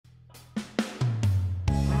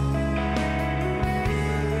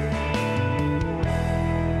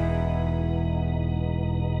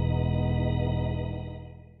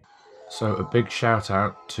So a big shout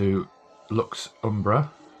out to Lux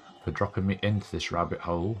Umbra for dropping me into this rabbit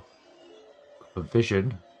hole, for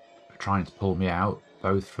Vision for trying to pull me out,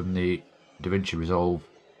 both from the DaVinci Resolve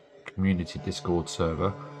community Discord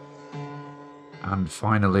server, and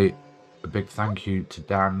finally a big thank you to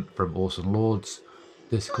Dan from Awesome Lords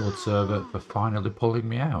Discord server for finally pulling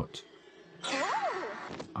me out.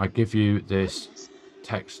 I give you this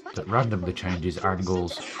text that randomly changes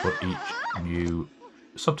angles for each new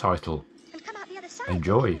subtitle.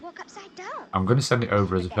 Enjoy. I'm going to send it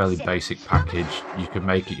over as a fairly basic package. You can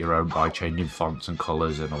make it your own by changing fonts and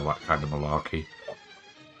colours and all that kind of malarkey.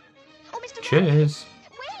 Cheers!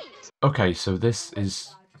 Okay, so this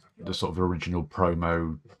is the sort of original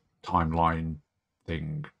promo timeline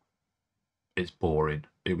thing. It's boring.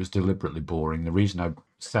 It was deliberately boring. The reason I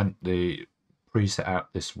sent the preset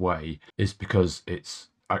out this way is because it's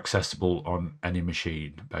accessible on any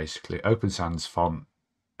machine, basically. Open Sans font,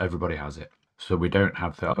 everybody has it. So we don't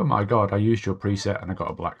have the, oh my god, I used your preset and I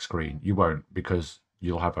got a black screen. You won't, because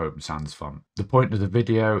you'll have Open Sans font. The point of the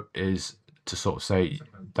video is to sort of say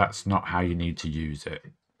that's not how you need to use it.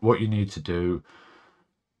 What you need to do,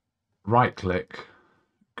 right click,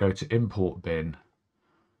 go to import bin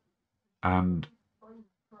and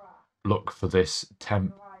look for this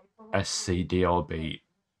temp scdrb.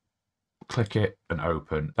 Click it and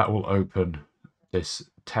open. That will open this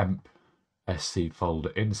temp SC folder.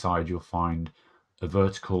 Inside you'll find a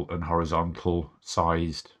vertical and horizontal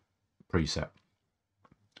sized preset,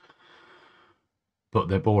 but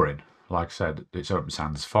they're boring. Like I said, it's Open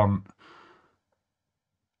Sans font,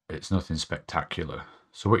 it's nothing spectacular.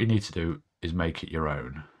 So what you need to do is make it your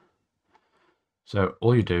own. So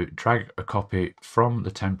all you do, drag a copy from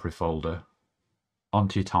the temporary folder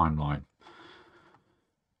onto your timeline.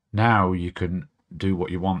 Now you can do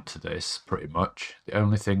what you want to this, pretty much. The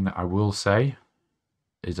only thing that I will say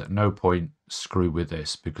is at no point screw with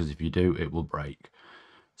this, because if you do, it will break.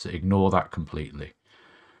 So ignore that completely.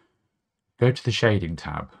 Go to the shading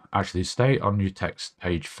tab. Actually, stay on your text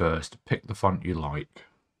page first. Pick the font you like.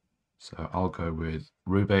 So I'll go with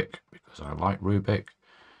Rubik because I like Rubik.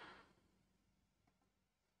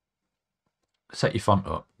 Set your font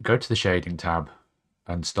up. Go to the shading tab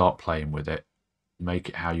and start playing with it. Make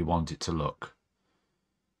it how you want it to look.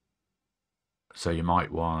 So you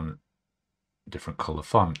might want a different color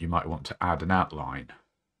font. You might want to add an outline.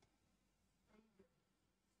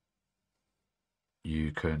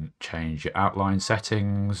 You can change your outline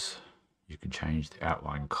settings. You can change the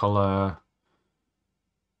outline color.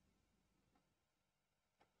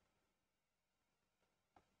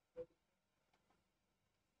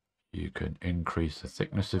 You can increase the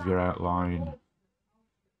thickness of your outline.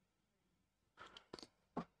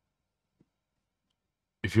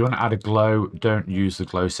 If you want to add a glow, don't use the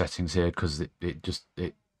glow settings here because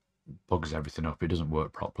it bugs everything up. It doesn't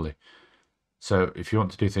work properly. So if you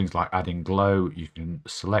want to do things like adding glow, you can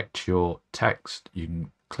select your text. You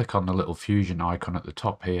can click on the little Fusion icon at the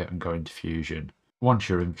top here and go into Fusion. Once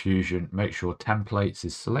you're in Fusion, make sure Templates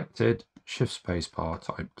is selected. Shift spacebar,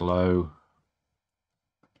 type glow.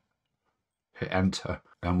 Hit enter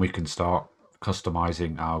and we can start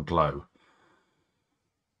customizing our glow.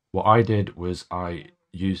 What I did was I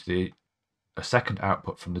used a second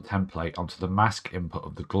output from the template onto the mask input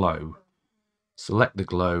of the glow. Select the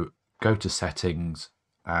glow, go to settings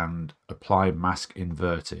and apply mask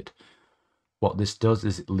inverted. What this does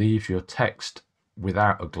is it leaves your text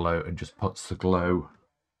without a glow and just puts the glow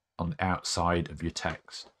on the outside of your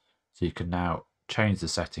text. So you can now change the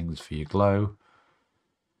settings for your glow.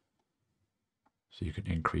 So you can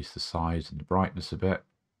increase the size and the brightness a bit.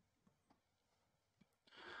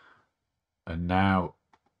 And now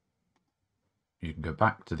you can go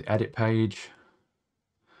back to the edit page.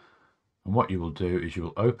 And what you will do is you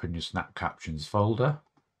will open your Snap Captions folder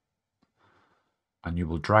and you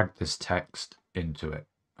will drag this text into it.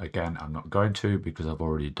 Again, I'm not going to because I've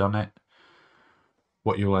already done it.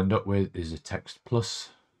 What you'll end up with is a text plus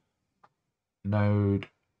node,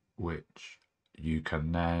 which you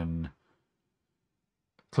can then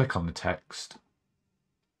click on the text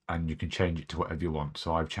and you can change it to whatever you want.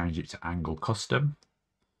 So I've changed it to Angle Custom.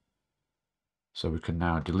 So we can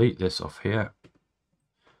now delete this off here.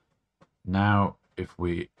 Now, if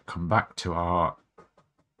we come back to our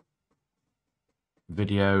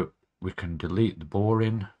video, we can delete the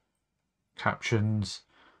boring captions,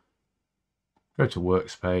 go to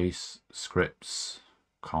Workspace, Scripts,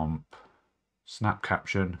 Comp, Snap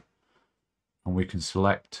Caption, and we can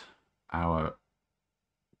select our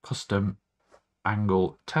custom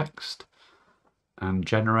angle text and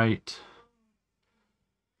generate.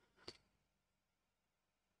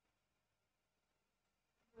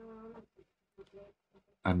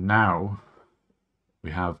 And now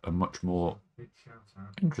we have a much more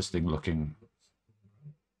interesting looking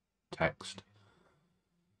text.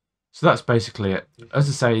 So that's basically it. As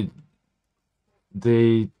I say,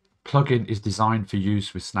 the plugin is designed for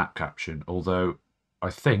use with Snap Caption, although I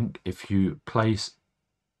think if you place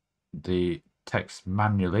the text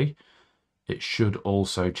manually, it should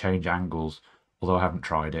also change angles, although I haven't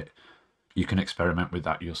tried it. You can experiment with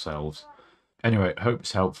that yourselves. Anyway, I hope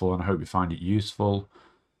it's helpful and I hope you find it useful.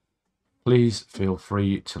 Please feel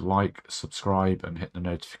free to like, subscribe and hit the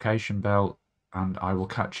notification bell, and I will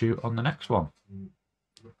catch you on the next one.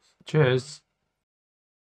 Cheers.